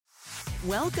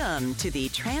Welcome to the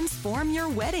Transform Your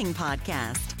Wedding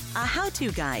podcast, a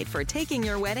how-to guide for taking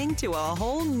your wedding to a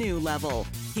whole new level.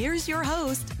 Here's your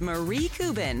host, Marie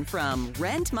Kubin from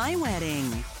Rent My Wedding.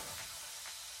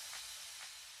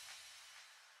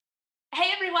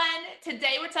 Hey everyone,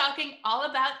 today we're talking all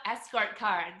about escort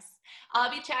cards.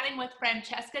 I'll be chatting with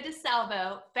Francesca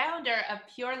DeSalvo, founder of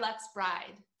Pure Luxe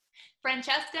Bride.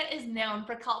 Francesca is known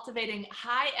for cultivating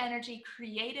high-energy,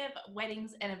 creative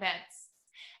weddings and events.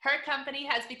 Her company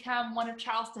has become one of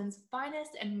Charleston's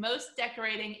finest and most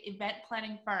decorating event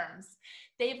planning firms.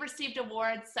 They've received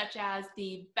awards such as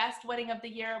the Best Wedding of the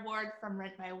Year Award from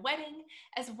Rent My Wedding,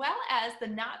 as well as the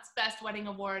Knott's Best Wedding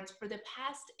Awards for the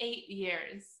past 8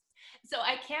 years. So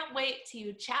I can't wait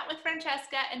to chat with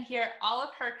Francesca and hear all of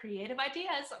her creative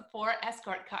ideas for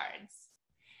escort cards.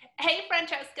 Hey,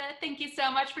 Francesca, thank you so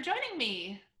much for joining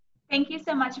me. Thank you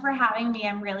so much for having me.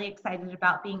 I'm really excited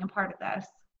about being a part of this.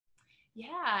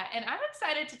 Yeah, and I'm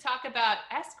excited to talk about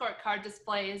escort card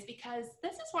displays because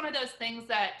this is one of those things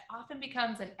that often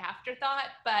becomes an afterthought,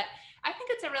 but I think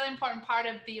it's a really important part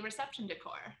of the reception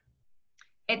decor.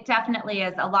 It definitely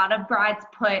is. A lot of brides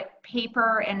put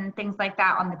paper and things like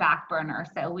that on the back burner.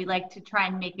 So we like to try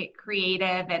and make it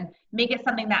creative and make it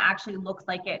something that actually looks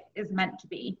like it is meant to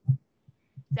be.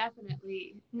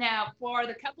 Definitely. Now, for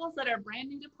the couples that are brand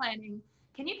new to planning,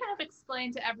 can you kind of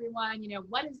explain to everyone,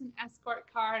 what is an escort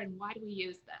card and why do we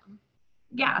use them?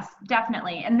 Yes,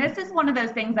 definitely. And this is one of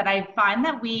those things that I find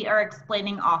that we are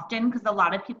explaining often because a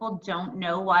lot of people don't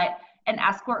know what an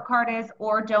escort card is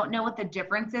or don't know what the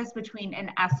difference is between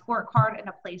an escort card and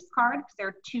a place card because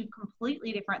they're two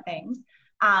completely different things.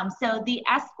 So the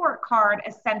escort card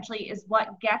essentially is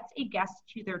what gets a guest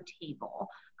to their table.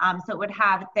 So it would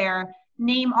have their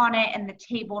name on it and the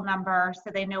table number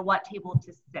so they know what table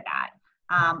to sit at.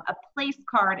 A place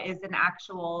card is an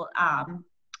actual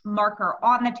marker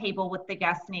on the table with the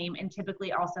guest name and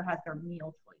typically also has their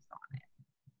meal choice on it.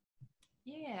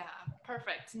 Yeah,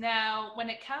 perfect. Now, when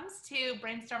it comes to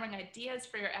brainstorming ideas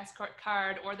for your escort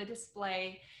card or the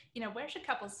display, where should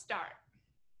couples start?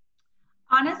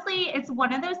 Honestly, it's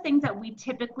one of those things that we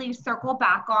typically circle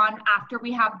back on after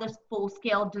we have this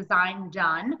full-scale design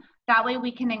done. That way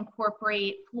we can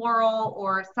incorporate floral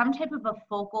or some type of a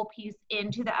focal piece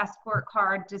into the escort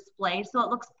card display so it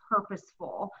looks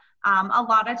purposeful. A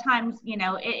lot of times,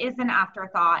 it is an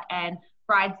afterthought and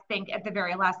brides think at the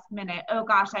very last minute, oh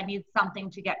gosh, I need something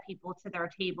to get people to their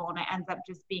table, and it ends up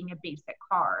just being a basic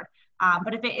card.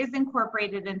 But if it is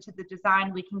incorporated into the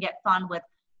design, we can get fun with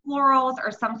florals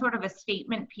or some sort of a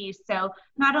statement piece. So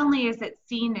not only is it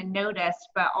seen and noticed,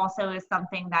 but also is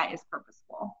something that is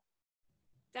purposeful.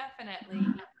 Definitely.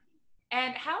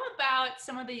 And how about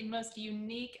some of the most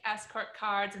unique escort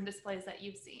cards and displays that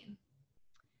you've seen?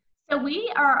 So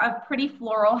we are a pretty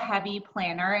floral heavy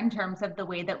planner in terms of the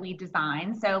way that we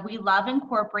design. So we love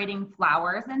incorporating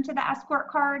flowers into the escort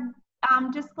card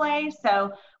display.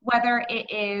 So whether it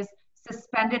is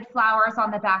suspended flowers on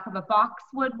the back of a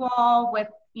boxwood wall with,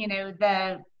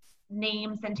 the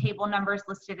names and table numbers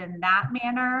listed in that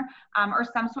manner, or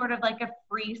some sort of like a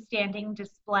freestanding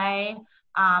display,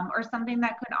 or something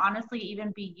that could honestly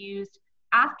even be used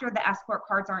after the escort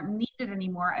cards aren't needed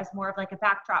anymore as more of like a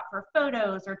backdrop for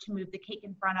photos or to move the cake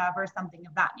in front of or something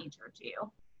of that nature too.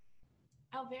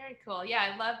 Oh, very cool.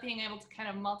 Yeah, I love being able to kind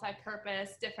of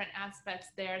multi-purpose different aspects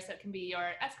there. So it can be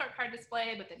your escort card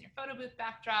display, but then your photo booth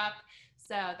backdrop.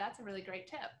 So that's a really great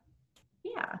tip.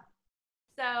 Yeah.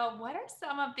 So what are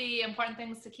some of the important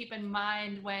things to keep in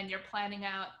mind when you're planning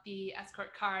out the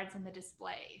escort cards and the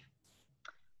display?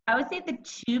 I would say the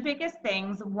two biggest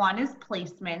things, one is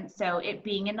placement. So it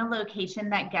being in a location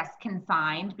that guests can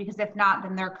find, because if not,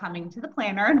 then they're coming to the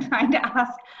planner and trying to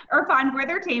ask or find where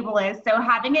their table is. So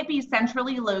having it be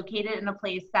centrally located in a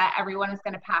place that everyone is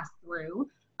going to pass through.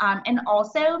 And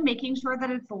also making sure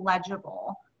that it's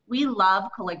legible. We love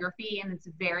calligraphy and it's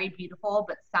very beautiful,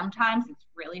 but sometimes it's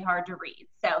really hard to read.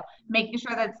 So making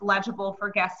sure that it's legible for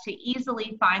guests to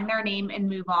easily find their name and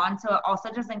move on. So it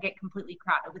also doesn't get completely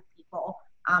crowded with people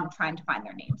trying to find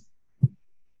their names.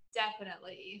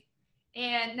 Definitely.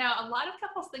 And now a lot of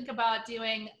couples think about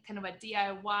doing kind of a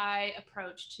DIY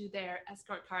approach to their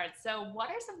escort cards. So what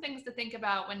are some things to think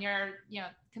about when you're,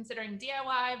 considering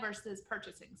DIY versus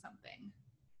purchasing something?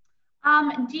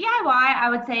 DIY, I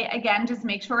would say, again, just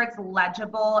make sure it's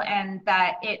legible and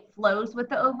that it flows with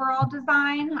the overall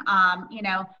design,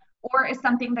 or is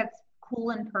something that's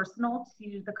cool and personal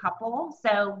to the couple.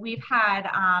 So we've had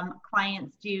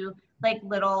clients do like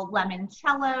little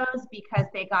limoncellos because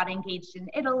they got engaged in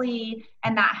Italy,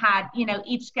 and that had, you know,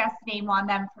 each guest's name on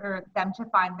them for them to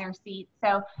find their seat.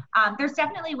 So there's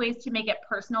definitely ways to make it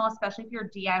personal, especially if you're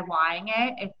DIYing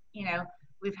it. If, you know,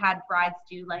 we've had brides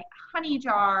do like honey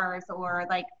jars or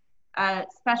like a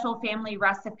special family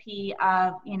recipe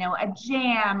of, you know, a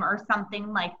jam or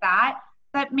something like that,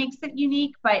 that makes it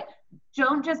unique. But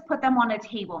don't just put them on a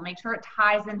table. Make sure it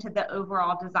ties into the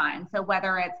overall design. So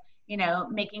whether it's, you know,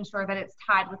 making sure that it's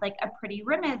tied with like a pretty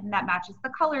ribbon that matches the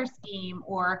color scheme,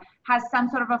 or has some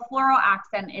sort of a floral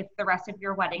accent if the rest of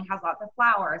your wedding has lots of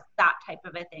flowers, that type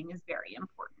of a thing is very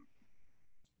important.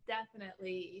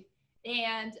 Definitely.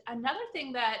 And another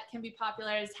thing that can be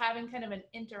popular is having kind of an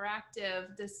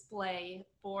interactive display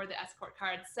for the escort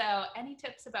cards. So any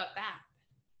tips about that?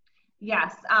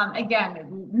 Yes.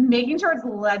 Again, making sure it's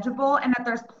legible and that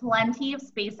there's plenty of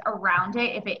space around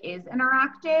it if it is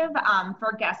interactive,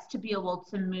 for guests to be able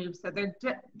to move. So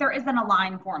there isn't a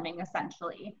line forming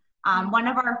essentially. One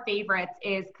of our favorites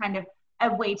is kind of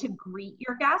a way to greet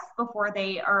your guests before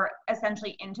they are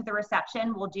essentially into the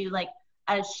reception. We'll do like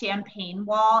a champagne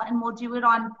wall, and we'll do it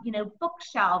on, you know,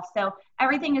 bookshelves. So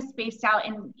everything is spaced out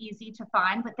and easy to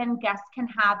find, but then guests can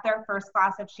have their first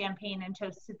glass of champagne and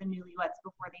toast to the newlyweds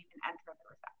before they even enter the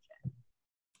reception.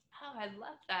 Oh, I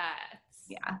love that.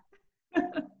 Yeah.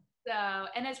 So,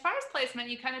 and as far as placement,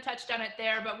 you kind of touched on it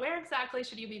there, but where exactly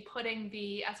should you be putting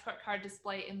the escort card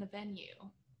display in the venue?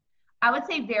 I would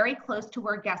say very close to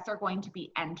where guests are going to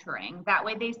be entering. That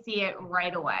way they see it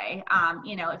right away.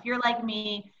 You know, if you're like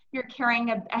me, you're carrying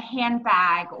a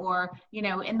handbag, or, you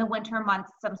know, in the winter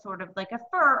months, some sort of like a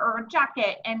fur or a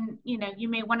jacket. And, you know, you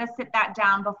may want to sit that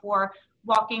down before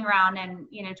walking around and,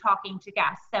 you know, talking to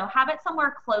guests. So have it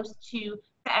somewhere close to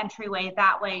the entryway.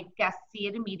 That way guests see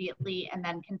it immediately and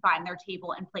then can find their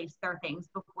table and place their things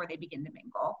before they begin to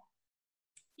mingle.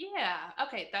 Yeah,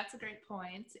 okay, that's a great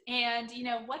point. And, you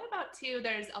know, what about too,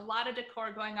 there's a lot of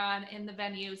decor going on in the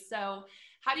venue. So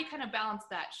how do you kind of balance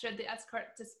that? Should the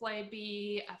escort display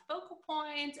be a focal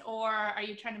point, or are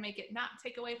you trying to make it not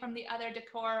take away from the other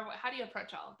decor? How do you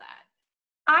approach all of that?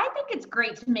 I think it's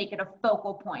great to make it a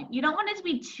focal point. You don't want it to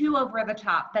be too over the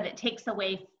top that it takes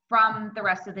away from the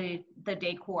rest of the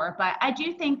decor. But I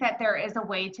do think that there is a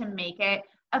way to make it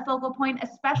a focal point,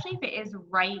 especially if it is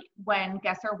right when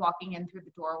guests are walking in through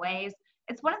the doorways.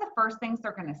 It's one of the first things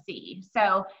they're going to see.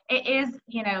 So it is,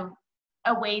 you know,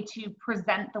 a way to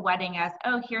present the wedding as,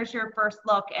 oh, here's your first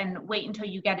look and wait until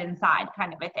you get inside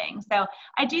kind of a thing. So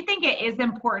I do think it is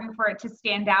important for it to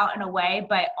stand out in a way,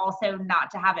 but also not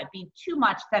to have it be too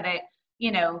much that it,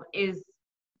 you know, is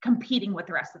competing with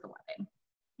the rest of the wedding.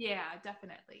 Yeah,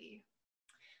 definitely.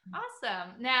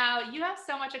 Awesome. Now, you have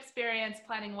so much experience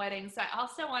planning weddings. So I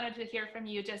also wanted to hear from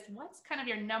you just what's kind of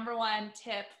your number one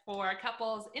tip for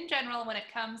couples in general when it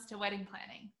comes to wedding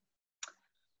planning?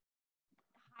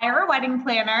 Hire a wedding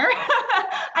planner.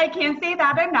 I can't say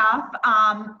that enough.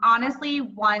 Honestly,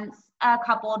 once a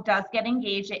couple does get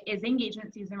engaged, it is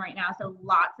engagement season right now, so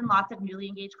lots and lots of newly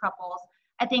engaged couples.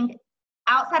 I think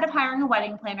outside of hiring a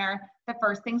wedding planner, the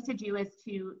first things to do is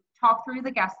to talk through the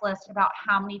guest list about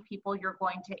how many people you're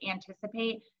going to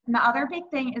anticipate. And the other big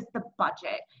thing is the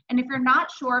budget. And if you're not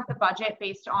sure of the budget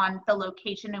based on the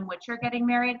location in which you're getting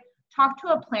married, talk to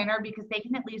a planner because they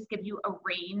can at least give you a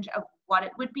range of what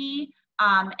it would be.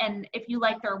 And if you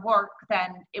like their work, then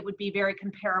it would be very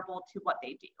comparable to what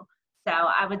they do. So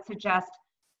I would suggest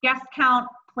guest count,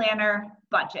 planner,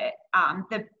 budget,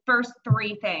 the first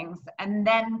three things, and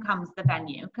then comes the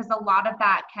venue, because a lot of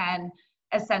that can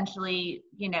essentially,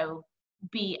 you know,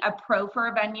 be a pro for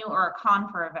a venue or a con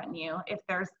for a venue. If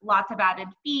there's lots of added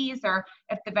fees, or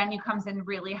if the venue comes in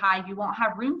really high, you won't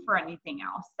have room for anything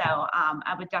else. So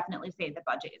I would definitely say the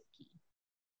budget is key.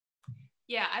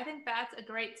 Yeah, I think that's a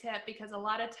great tip because a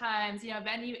lot of times, you know,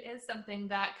 venue is something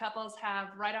that couples have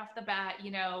right off the bat,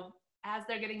 you know, as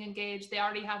they're getting engaged, they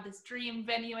already have this dream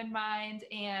venue in mind,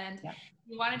 and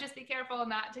you want to just be careful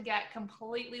not to get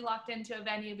completely locked into a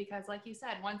venue because, like you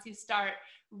said, once you start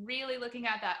really looking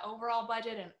at that overall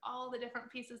budget and all the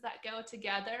different pieces that go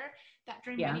together, that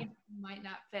dream venue might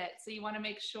not fit. So you want to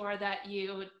make sure that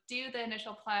you do the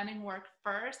initial planning work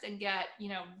first and get, you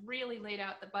know, really laid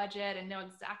out the budget and know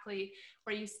exactly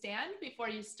where you stand before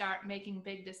you start making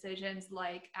big decisions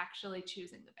like actually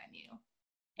choosing the venue.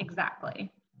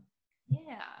 Exactly.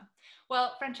 Yeah.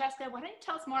 Well, Francesca, why don't you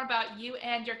tell us more about you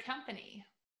and your company?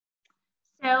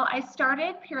 So I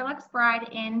started Pure Luxe Bride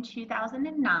in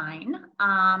 2009.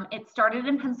 It started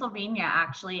in Pennsylvania,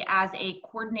 actually, as a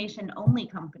coordination-only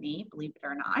company, believe it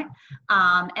or not.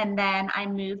 And then I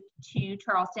moved to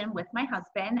Charleston with my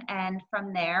husband. And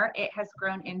from there, it has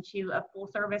grown into a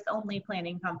full-service only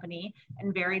planning company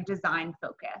and very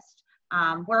design-focused.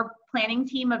 We're a planning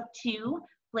team of 2.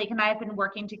 Blake and I have been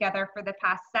working together for the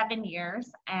past 7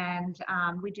 years, and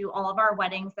we do all of our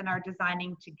weddings and our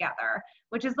designing together,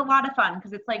 which is a lot of fun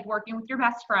because it's like working with your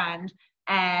best friend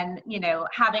and,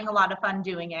 having a lot of fun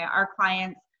doing it. Our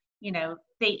clients,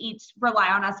 they each rely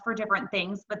on us for different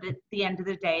things, but at the end of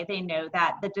the day, they know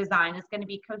that the design is going to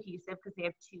be cohesive because they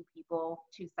have 2 people,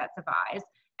 2 sets of eyes,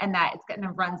 and that it's going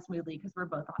to run smoothly because we're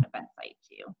both on event site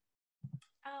too.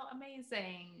 Oh,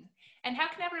 amazing. And how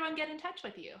can everyone get in touch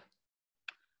with you?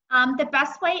 The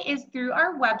best way is through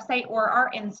our website or our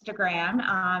Instagram.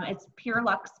 It's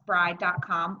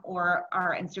pureluxebride.com, or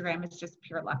our Instagram is just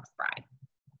pureluxebride.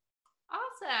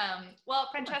 Awesome. Well,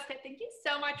 Francesca, thank you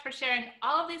so much for sharing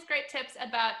all of these great tips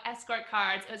about escort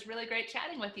cards. It was really great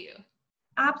chatting with you.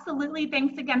 Absolutely.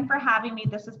 Thanks again for having me.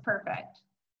 This is perfect.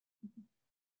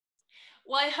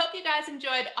 Well, I hope you guys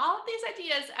enjoyed all of these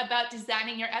ideas about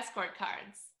designing your escort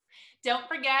cards. Don't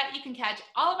forget, you can catch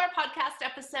all of our podcast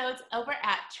episodes over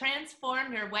at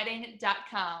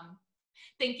transformyourwedding.com.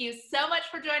 Thank you so much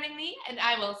for joining me, and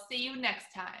I will see you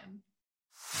next time.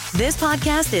 This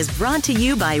podcast is brought to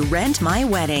you by Rent My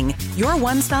Wedding, your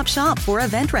one-stop shop for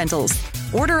event rentals.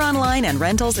 Order online and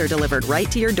rentals are delivered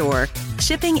right to your door.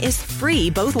 Shipping is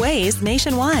free both ways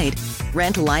nationwide.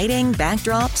 Rent lighting,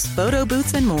 backdrops, photo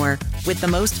booths, and more. With the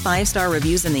most 5-star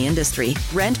reviews in the industry,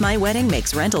 Rent My Wedding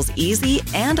makes rentals easy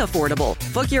and affordable.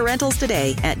 Book your rentals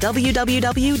today at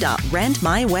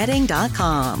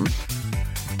www.rentmywedding.com.